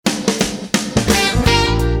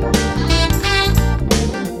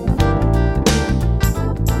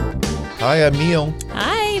Hi, I'm Neal.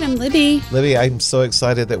 Hi, and I'm Libby. Libby, I'm so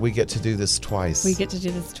excited that we get to do this twice. We get to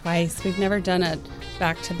do this twice. We've never done a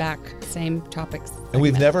back-to-back same topics. And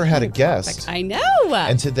we've never had a guest. I know.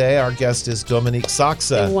 And today our guest is Dominique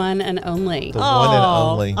Saxa. The one and only. The one and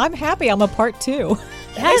only. I'm happy I'm a part two.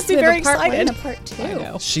 Yes, be we very have a part one excited. and a part two. I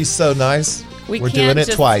know. She's so nice. We're can't doing it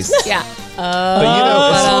just- twice. Yeah.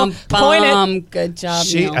 But Point it. Good job,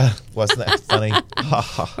 she Neal. wasn't that funny?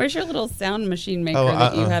 Where's your little sound machine maker Oh,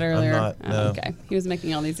 that you had I'm earlier? not, no. Okay. He was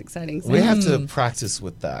making all these exciting sounds. We have to practice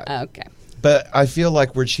with that. Okay. But I feel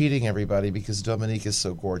like we're cheating everybody because Dominique is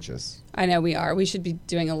so gorgeous. I know we are. We should be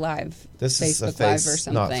doing a live This Facebook is a Live face, or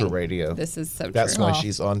something. not for radio. This is so That's true. why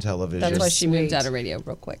she's on television. That's why she moved Sweet. out of radio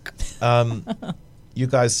real quick. You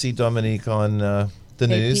guys see Dominique on the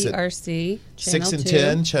news at KPRC, 6 and 2.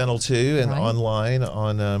 10, Channel 2, and Right. online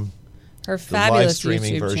on Her the fabulous live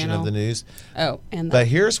streaming YouTube version channel. of the news. Oh, and But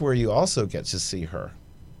here's where you also get to see her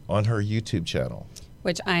on her YouTube channel.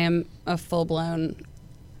 which I am a full-blown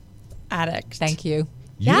addict. Thank you.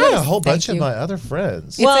 You and a Yes, whole bunch thank of you. my other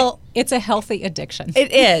friends. Well, It's a healthy addiction.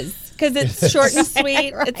 it is because it's short and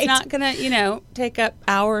sweet. Right. It's not going to, take up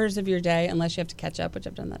hours of your day unless you have to catch up, which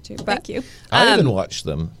I've done that too. But, Thank you. I even watched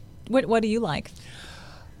them. What do you like?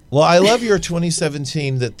 Well, I love your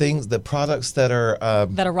 2017, the products that are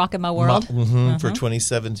That are rocking my world? for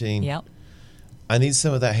 2017. Yep. I need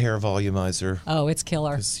some of that hair volumizer Oh, it's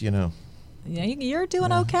killer. because, Yeah, you're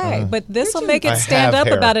doing okay, but this will make I it stand have up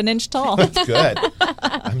hair. about an inch tall. it's good.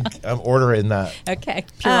 I'm ordering that. Okay,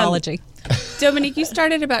 Pureology. Dominique, you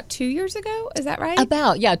started about 2 years ago. Is that right?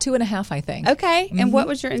 About 2.5, I think. Okay. And what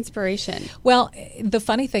was your inspiration? Well, the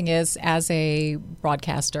funny thing is, as a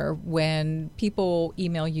broadcaster, when people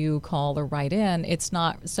email you, call, or write in, it's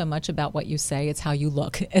not so much about what you say, it's how you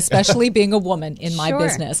look, especially being a woman in my Sure.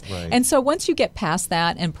 business. Right. And so once you get past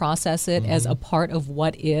that and process it as a part of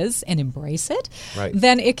what is and embrace it, Right.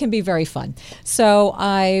 then it can be very fun. So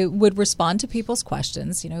I would respond to people's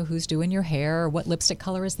questions, who's doing your hair, or what lipstick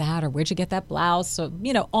color is that, or where'd you get that blouse, so,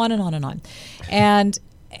 on and on and on. And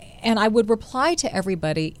I would reply to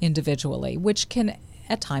everybody individually, which can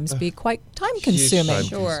at times be quite time consuming. Huge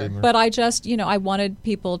time Sure. consumer. But I just, I wanted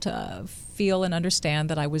people to feel and understand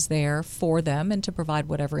that I was there for them and to provide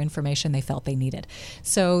whatever information they felt they needed.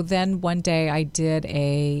 So then one day I did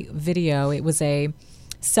a video. It was a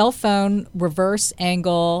cell phone reverse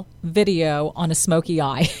angle video on a smoky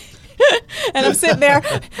eye. And I'm sitting there,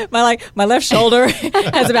 my left shoulder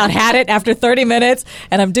has about had it after 30 minutes,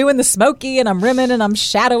 and I'm doing the smoky, and I'm rimming, and I'm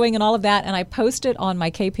shadowing, and all of that. And I posted on my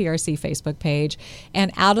KPRC Facebook page,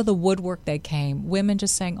 and out of the woodwork they came. Women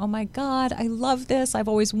just saying, "Oh my God, I love this. I've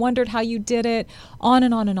always wondered how you did it." On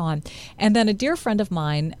and on and on. And then a dear friend of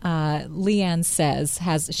mine, Leanne Says,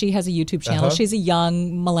 she has a YouTube channel. She's a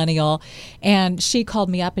young millennial, and she called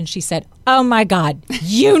me up and she said, "Oh my God,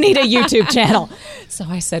 you need a YouTube channel." So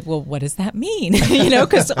I said, "Well, what does that mean?"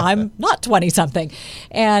 Because I'm not 20-something.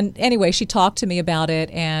 And anyway, she talked to me about it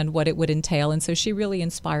and what it would entail. And so she really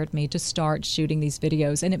inspired me to start shooting these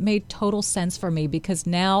videos. And it made total sense for me because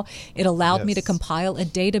now it allowed me to Yes. compile a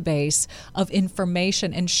database of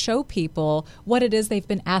information and show people what it is they've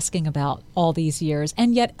been asking about all these years.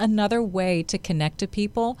 And yet another way to connect to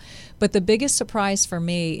people. But the biggest surprise for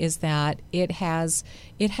me is that it has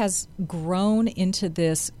grown into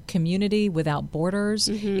this community without borders.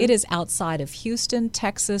 It is outside of Houston,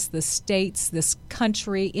 Texas, the states, this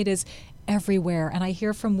country. It is everywhere. And I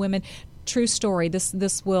hear from women, true story,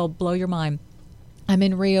 this will blow your mind. I'm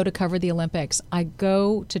in Rio to cover the Olympics. I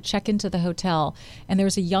go to check into the hotel, and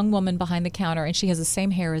there's a young woman behind the counter, and she has the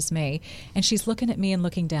same hair as me. And she's looking at me and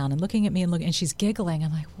looking down and looking at me and she's giggling.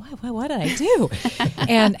 I'm like, what did I do?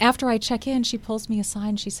 And after I check in, she pulls me aside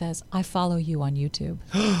and she says, "I follow you on YouTube."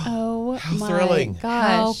 Oh, How my thrilling.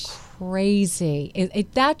 How gosh. crazy.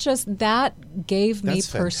 That gave me That's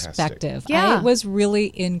fantastic. perspective. Yeah. It was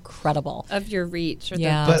really incredible. Of your reach or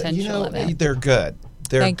Yeah. the But, potential of it. they're good.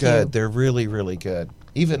 They're Thank good. you. They're really, really good.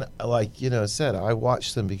 Even, I said, I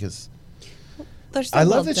watch them because They're so I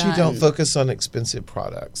love well that you don't done. focus on expensive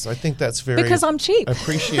products. I think that's very Because I'm cheap.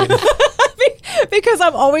 appreciated. Because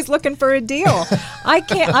I'm always looking for a deal. I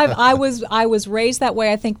can't. I was raised that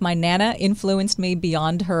way. I think my nana influenced me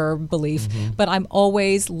beyond her belief. But I'm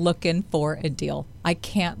always looking for a deal. I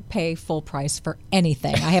can't pay full price for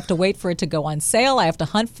anything. I have to wait for it to go on sale. I have to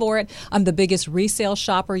hunt for it. I'm the biggest resale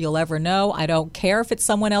shopper you'll ever know. I don't care if it's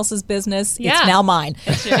someone else's business. Yeah. It's now mine.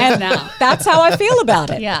 It's yours And now. that's how I feel about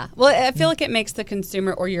it. Yeah. Well, I feel like it makes the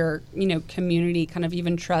consumer or your, community kind of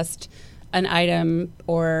even trust an item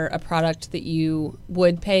or a product that you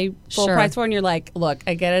would pay full Sure. price for, and you're like, look,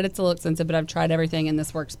 I get it, it's a little expensive, but I've tried everything and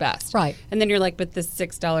this works best. Right. And then you're like, but this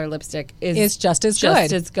 $6 lipstick is It's just as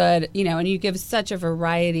just good. as good, and you give such a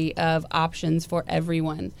variety of options for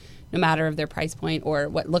everyone, no matter of their price point or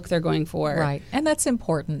what look they're going for. Right, and that's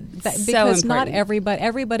important So because not important.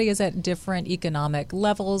 everybody is at different economic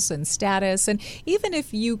levels and status, and even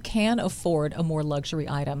if you can afford a more luxury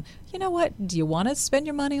item, you know what? Do you want to spend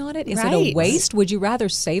your money on it? Is it a Right. waste? Would you rather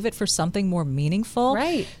save it for something more meaningful?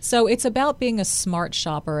 Right. So it's about being a smart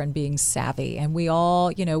shopper and being savvy. And we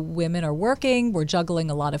all, women are working. We're juggling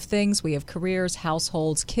a lot of things. We have careers,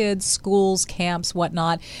 households, kids, schools, camps,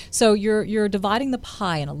 whatnot. So you're dividing the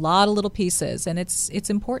pie in a lot of little pieces, and it's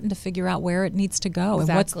important to figure out where it needs to go and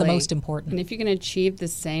what's the Exactly. most important. And if you can achieve the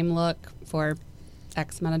same look for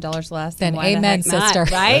X amount of dollars less, Then why the amen, heck not,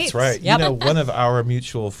 sister. right? That's right. Yep. One of our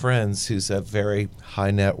mutual friends who's a very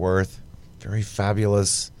high net worth, very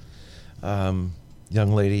fabulous young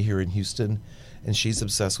lady here in Houston, and she's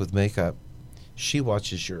obsessed with makeup. She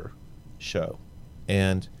watches your show,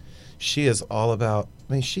 and she is all about,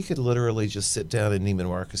 she could literally just sit down in Neiman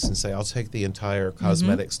Marcus and say, I'll take the entire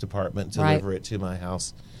cosmetics department, deliver it to my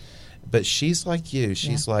house. But she's like you.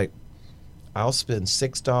 She's like, I'll spend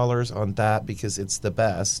 $6 on that because it's the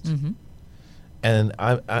best. Mm-hmm. And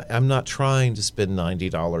I'm not trying to spend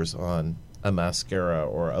 $90 on a mascara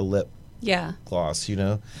or a lip Yeah. gloss,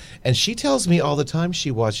 And she tells me all the time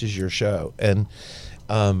she watches your show. And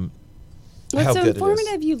Well, how it's so good informative.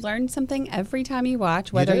 it is. You learn something every time you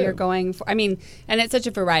watch, whether do. you're going for, and it's such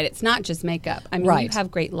a variety. It's not just makeup. You Right.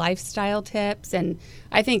 have great lifestyle tips. And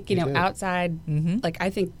I think, do. outside, I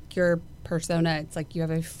think your persona, it's like you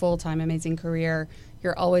have a full-time amazing career.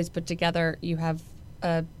 You're always put together. You have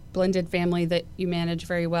a blended family that you manage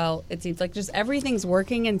very well. It seems like just everything's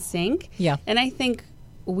working in sync. Yeah. And I think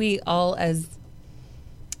we all as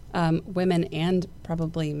women and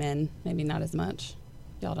probably men, maybe not as much.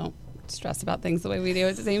 Y'all don't stress about things the way we do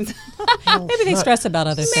at the same time. Maybe they stress about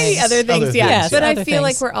other Maybe things. other things, Other yeah. things, But yeah. I Other feel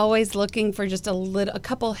like things. we're always looking for just a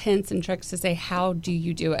couple hints and tricks to say, how do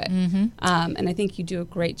you do it? Mm-hmm. And I think you do a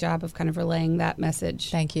great job of kind of relaying that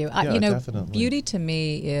message. Thank you. Yeah, definitely. Beauty to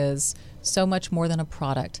me is so much more than a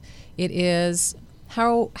product. It is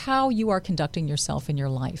how you are conducting yourself in your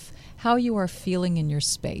life, how you are feeling in your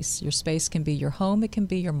space. Your space can be your home, it can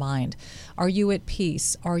be your mind. Are you at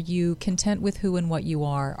peace? Are you content with who and what you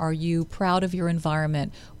are? Are you proud of your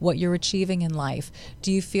environment, what you're achieving in life?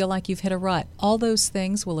 Do you feel like you've hit a rut? All those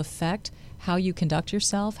things will affect how you conduct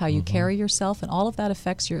yourself, how you carry yourself, and all of that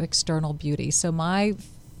affects your external beauty. So my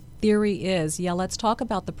theory is, let's talk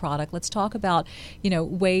about the product. Let's talk about,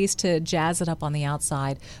 ways to jazz it up on the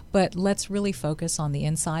outside, but let's really focus on the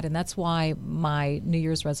inside. And that's why my New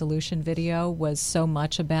Year's resolution video was so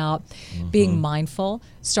much about being mindful.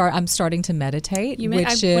 I'm starting to meditate, I which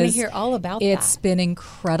want to is, hear all about it's that. been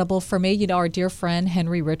incredible for me. Our dear friend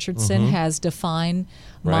Henry Richardson has Define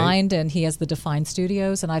Mind, and he has the Define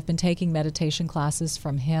Studios, and I've been taking meditation classes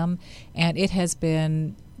from him, and it has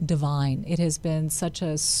been divine. It has been such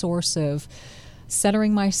a source of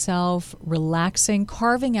centering myself, relaxing,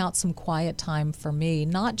 carving out some quiet time for me,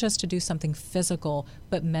 not just to do something physical,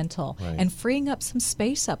 but mental, and freeing up some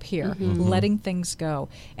space up here, letting things go.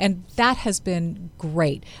 And that has been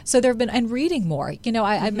great. So there have been, and reading more.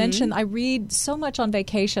 I mentioned I read so much on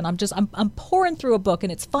vacation. I'm pouring through a book,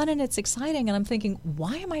 and it's fun and it's exciting, and I'm thinking,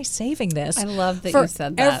 why am I saving this? I love that for you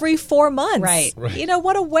said that. every 4 months. Right.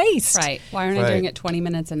 What a waste. Right. Why aren't I doing it 20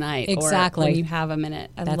 minutes a night? Exactly. Or when you have a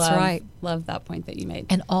minute. That's right. Love that point that you made.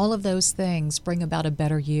 And all of those things bring about a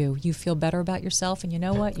better you. You feel better about yourself, and you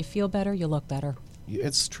know what? You feel better, you look better.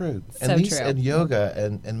 It's true. So And true. And yoga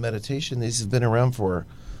and meditation, these have been around for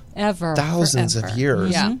Ever. thousands Forever. of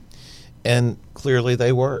years. Yeah. And clearly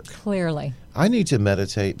they work. Clearly. I need to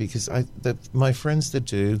meditate because my friends that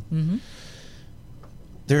do.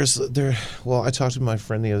 Well, I talked to my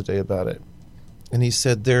friend the other day about it, and he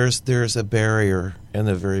said there's a barrier in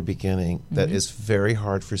the very beginning that is very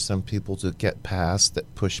hard for some people to get past,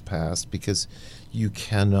 that push past, because you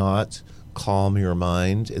cannot calm your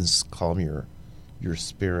mind and calm your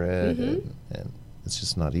spirit, and it's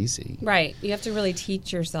just not easy. Right. You have to really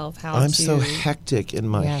teach yourself how I'm to. so hectic in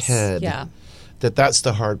my Yes. head Yeah. that's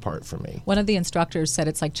the hard part for me. One of the instructors said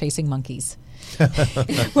it's like chasing monkeys.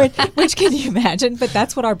 which can you imagine? But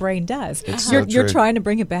that's what our brain does. It's You're so true. trying to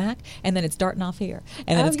bring it back, and then it's darting off here,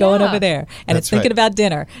 and then Oh, it's going yeah. over there, and That's it's thinking right. about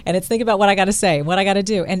dinner, and it's thinking about what I got to say, and what I got to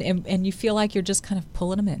do, and you feel like you're just kind of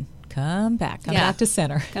pulling them in. Come back Yeah. to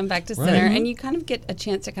center. Come back to Right. center. And you kind of get a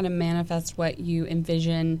chance to kind of manifest what you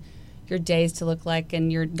envision your days to look like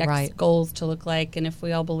and your next Right. goals to look like. And if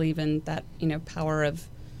we all believe in that, power of,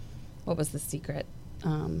 what was The Secret?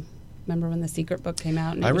 Remember when The Secret book came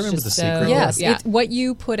out? And I it was remember just The so, Secret book. Yes, Yeah. what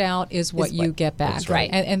you put out is what you get back. That's right.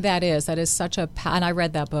 And that is such a, and I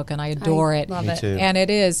read that book and I adore it. Love Me it. too. And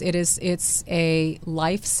it's a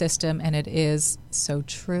life system, and it is so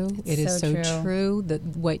true. It is so so true that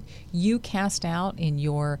what you cast out in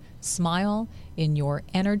your smile, in your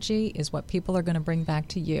energy, is what people are going to bring back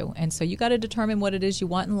to you. And so you got to determine what it is you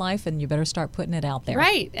want in life, and you better start putting it out there.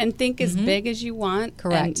 Right. And think as big as you want.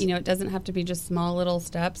 Correct. And, it doesn't have to be just small little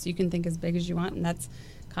steps. You can think as big as you want, and that's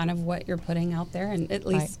kind of what you're putting out there, and at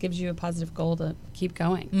least gives you a positive goal to keep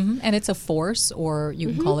going. Mm-hmm. And it's a force, or you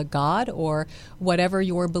can call it God, or whatever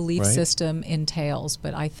your belief Right. system entails.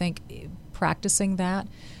 But I think practicing that,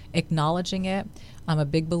 acknowledging it. I'm a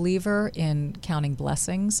big believer in counting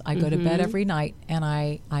blessings. I go to bed every night and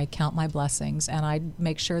I count my blessings, and I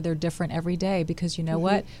make sure they're different every day, because you know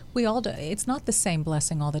what? We all do. It's not the same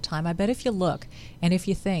blessing all the time. I bet if you look and if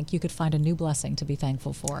you think, you could find a new blessing to be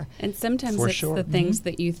thankful for. And sometimes For it's sure. the things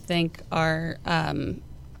that you think are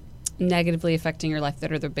negatively affecting your life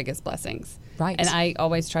that are the biggest blessings. Right. And I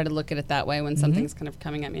always try to look at it that way when something's kind of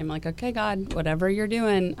coming at me. I'm like, okay, God, whatever you're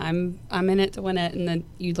doing, I'm in it to win it, and then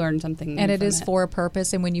you learn something new And it from is for a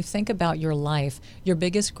purpose. And when you think about your life, your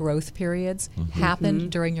biggest growth periods happen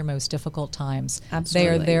during your most difficult times. They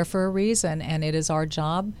Absolutely. are there for a reason, and it is our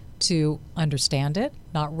job to understand it,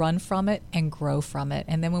 not run from it, and grow from it.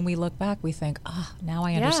 And then when we look back, we think, now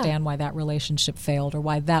I understand why that relationship failed, or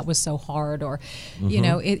why that was so hard, or,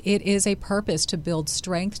 it is a purpose to build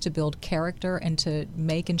strength, to build character, and to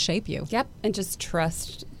make and shape you. Yep. And just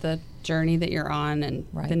trust the journey that you're on. And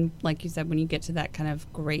Right. then, like you said, when you get to that kind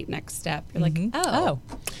of great next step, you're like, And got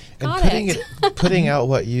putting it. putting out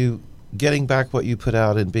getting back what you put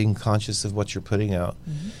out, and being conscious of what you're putting out.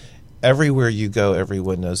 Everywhere you go,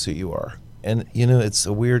 everyone knows who you are. And, it's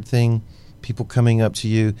a weird thing. People coming up to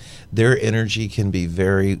you, their energy can be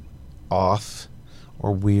very off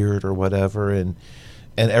or weird or whatever. And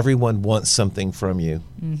everyone wants something from you.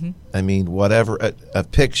 I mean, whatever, a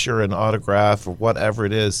picture, an autograph, or whatever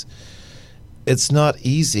it is. It's not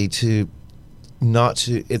easy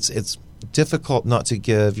it's difficult not to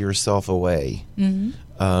give yourself away. And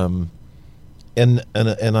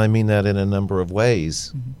I mean that in a number of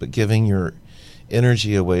ways, but giving your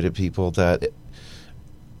energy away to people, that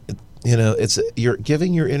you're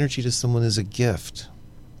giving your energy to someone is a gift,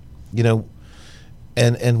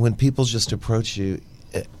 and when people just approach you,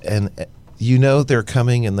 and they're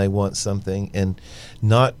coming and they want something, and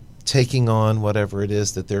not taking on whatever it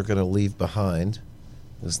is that they're going to leave behind,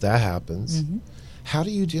 because that happens. How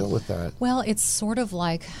do you deal with that? Well, it's sort of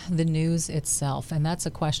like the news itself, and that's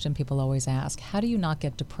a question people always ask. How do you not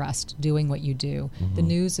get depressed doing what you do? The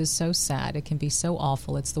news is so sad. It can be so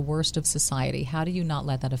awful. It's the worst of society. How do you not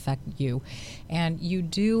let that affect you? And you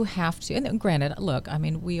do have to, and granted, look, I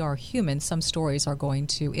mean, we are humans. Some stories are going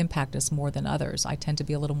to impact us more than others. I tend to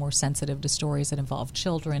be a little more sensitive to stories that involve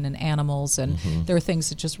children and animals, and there are things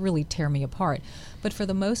that just really tear me apart. But for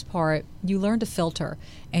the most part, you learn to filter,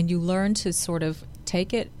 and you learn to sort of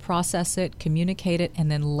take it, process it, communicate it, and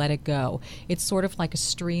then let it go. It's sort of like a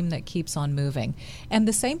stream that keeps on moving. And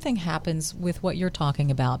the same thing happens with what you're talking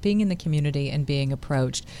about, being in the community and being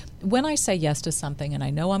approached. When I say yes to something and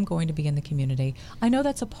I know I'm going to be in the community, I know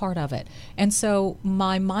that's a part of it. And so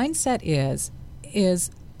my mindset is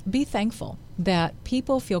be thankful that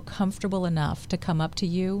people feel comfortable enough to come up to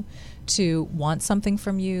you, to want something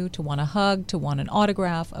from you, to want a hug, to want an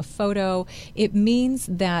autograph, a photo. It means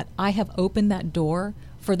that I have opened that door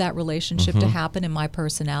for that relationship to happen in my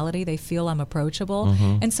personality. They feel I'm approachable.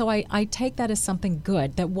 And so I take that as something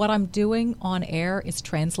good, that what I'm doing on air is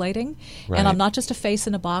translating. Right. And I'm not just a face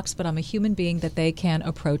in a box, but I'm a human being that they can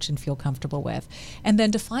approach and feel comfortable with. And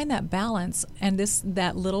then to find that balance, and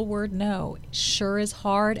that little word no sure is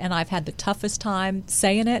hard, and I've had the toughest time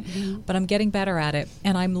saying it, but I'm getting better at it.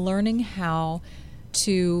 And I'm learning how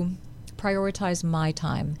to prioritize my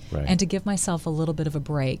time and to give myself a little bit of a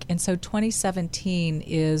break. And so 2017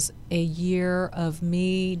 is a year of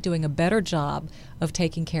me doing a better job of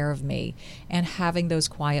taking care of me and having those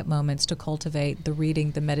quiet moments to cultivate the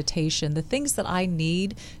reading, the meditation, the things that I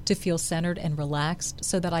need to feel centered and relaxed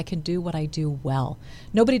so that I can do what I do well.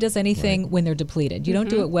 Nobody does anything when they're depleted. You don't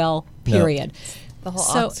do it well, period. The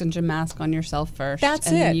whole oxygen mask on yourself first. That's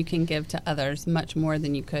and it. then you can give to others much more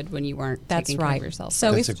than you could when you weren't taking care of yourself.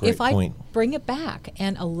 So That's a great if I point. bring it back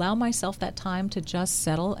and allow myself that time to just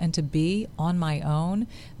settle and to be on my own,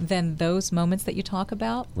 then those moments that you talk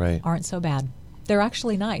about aren't so bad. They're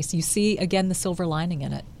actually nice. You see, again, the silver lining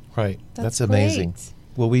in it. Right. That's great. amazing.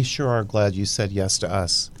 Well, we sure are glad you said yes to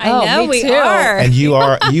us. I know me we too. are. And you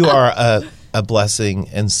are a blessing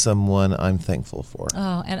and someone I'm thankful for.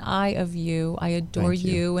 Oh, and I of you. I adore Thank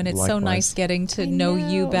you. you. And it's so Likewise. nice getting to I know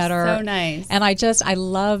you better. So nice. And I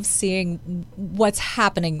love seeing what's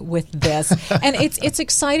happening with this. And it's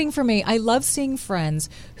exciting for me. I love seeing friends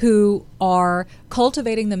who are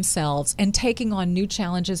cultivating themselves and taking on new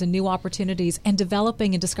challenges and new opportunities and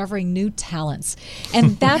developing and discovering new talents.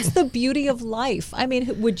 And that's the beauty of life. I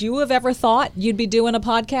mean, would you have ever thought you'd be doing a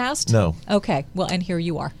podcast? No. Okay. Well, and here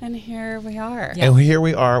you are. And here we are. Yeah. And here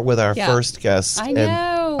we are with our Yeah. first guest. I and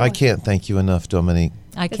know. I can't thank you enough, Dominique.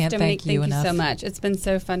 I can't Dominique, thank you enough. so much. It's been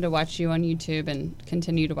so fun to watch you on YouTube and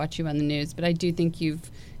continue to watch you on the news. But I do think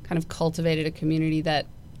you've kind of cultivated a community that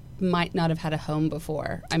might not have had a home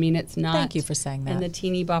before. I mean, it's not. Thank you for saying that. In the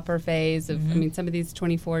teeny bopper phase of, I mean, some of these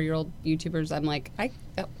 24-year-old YouTubers, I'm like, I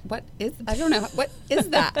don't know, what is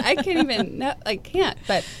that? I can't even, no, I can't.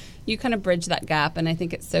 But you kind of bridge that gap, and I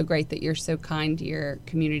think it's so great that you're so kind to your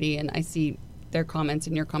community, and I see their comments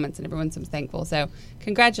and your comments, and everyone's so thankful. So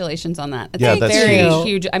congratulations on that. It's Yeah, a that's very huge.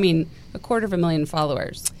 huge. I mean, 250,000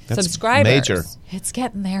 followers, That's subscribers. major. It's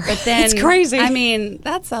getting there. But then, it's crazy. I mean,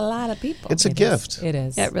 that's a lot of people. It's a gift. It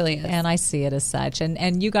is. It really is. And I see it as such.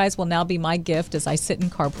 And you guys will now be my gift as I sit in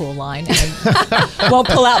carpool line and won't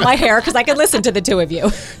pull out my hair because I can listen to the two of you.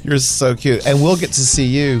 You're so cute. And we'll get to see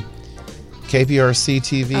you. KPRC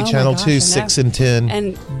TV, Oh my Channel gosh, 2, I know. 6 and 10.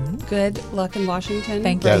 And good luck in Washington.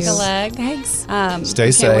 Thank Break you. a leg. Thanks.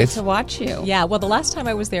 Stay Can't wait safe. to watch you. Yeah, well, the last time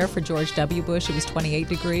I was there for George W. Bush, it was 28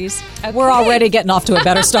 degrees. Okay. We're already getting off to a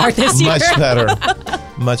better start this year. Much better.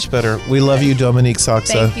 Much better. We love you, Dominique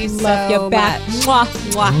Saxa. Thank you so Love you back. much. Mwah.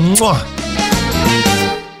 Mwah.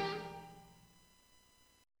 Mwah.